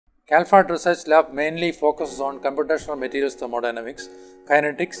CalFAT Research Lab mainly focuses on computational materials thermodynamics,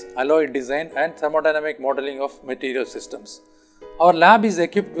 kinetics, alloy design and thermodynamic modeling of material systems. Our lab is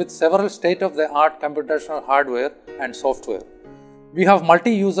equipped with several state-of-the-art computational hardware and software. We have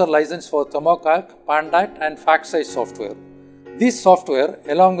multi-user license for Thermocalc, Pandat and FactSize software. This software,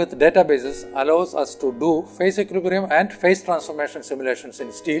 along with databases, allows us to do phase equilibrium and phase transformation simulations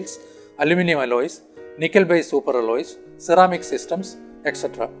in steels, aluminum alloys, nickel-based superalloys, ceramic systems,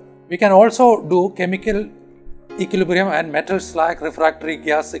 etc. We can also do chemical equilibrium and metal slag refractory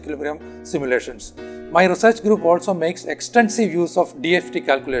gas equilibrium simulations. My research group also makes extensive use of DFT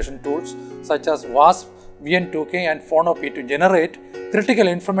calculation tools such as WASP, VN2K and PhonoP to generate critical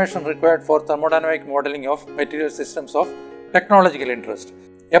information required for thermodynamic modeling of material systems of technological interest.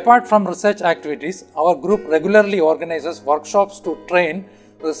 Apart from research activities, our group regularly organizes workshops to train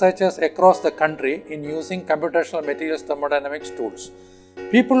researchers across the country in using computational materials thermodynamics tools.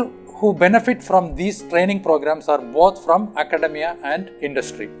 People who benefit from these training programs are both from academia and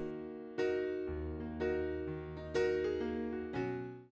industry.